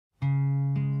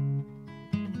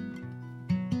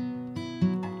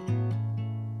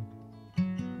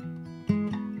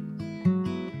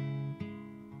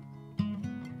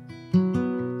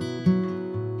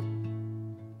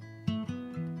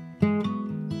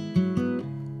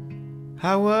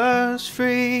I was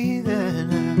free, then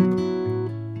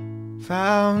I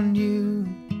found you,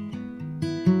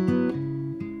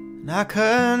 and I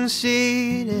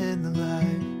conceded the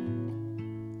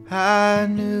life I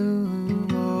knew.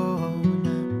 Oh, and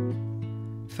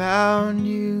I found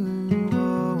you,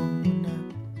 oh, and I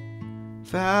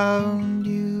found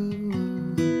you.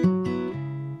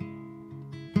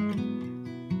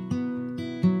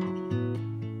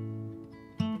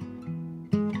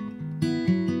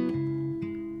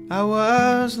 I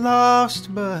was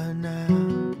lost, but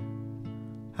now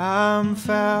I'm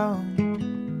found.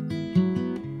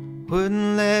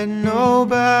 Wouldn't let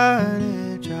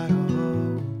nobody try to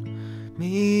hold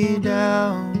me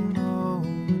down. Oh,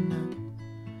 and I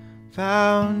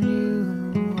found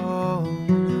you, oh,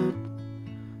 and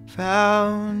I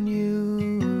found you.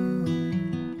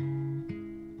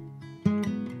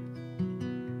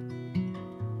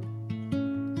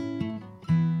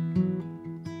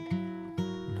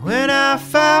 When I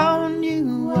found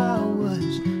you, I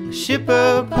was a ship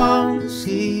upon the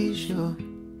seashore,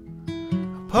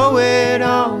 a poet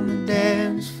on the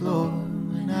dance floor.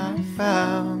 When I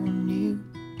found you,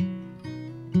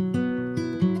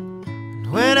 and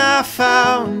when I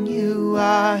found you,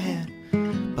 I had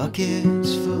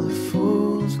buckets full of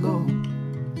fool's gold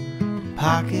and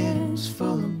pockets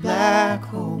full of black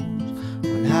holes.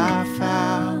 When I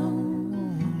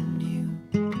found you,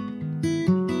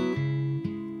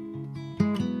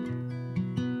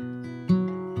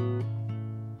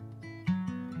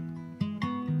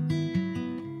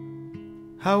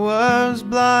 I was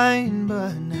blind,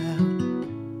 but now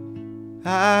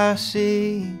I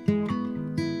see.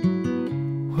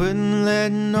 Wouldn't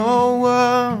let no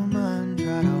woman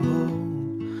try to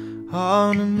hold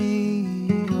on to me.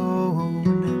 Oh,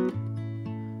 when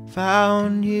I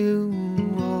found you,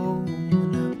 oh,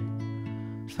 when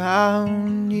I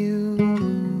found you.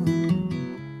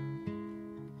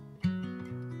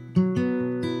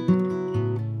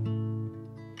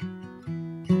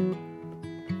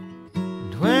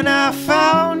 When I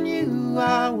found you,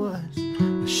 I was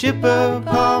a ship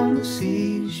upon the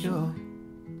seashore,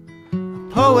 a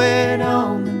poet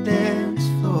on the dance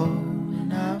floor.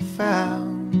 When I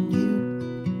found you,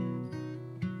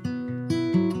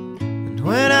 and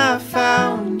when I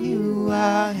found you,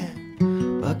 I had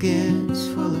buckets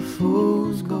full of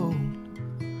fool's gold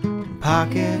and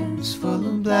pockets full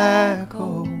of black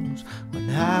holes. When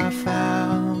I found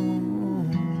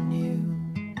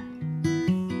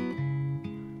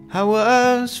I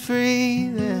was free,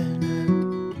 then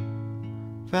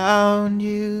I found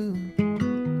you,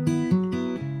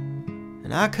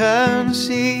 and I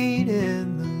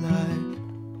conceded the life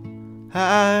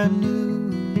I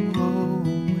knew. Oh,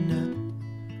 and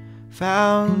I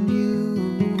found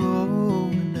you, oh,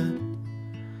 and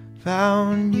I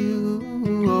found you,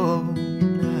 oh,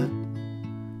 and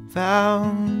I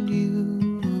found you.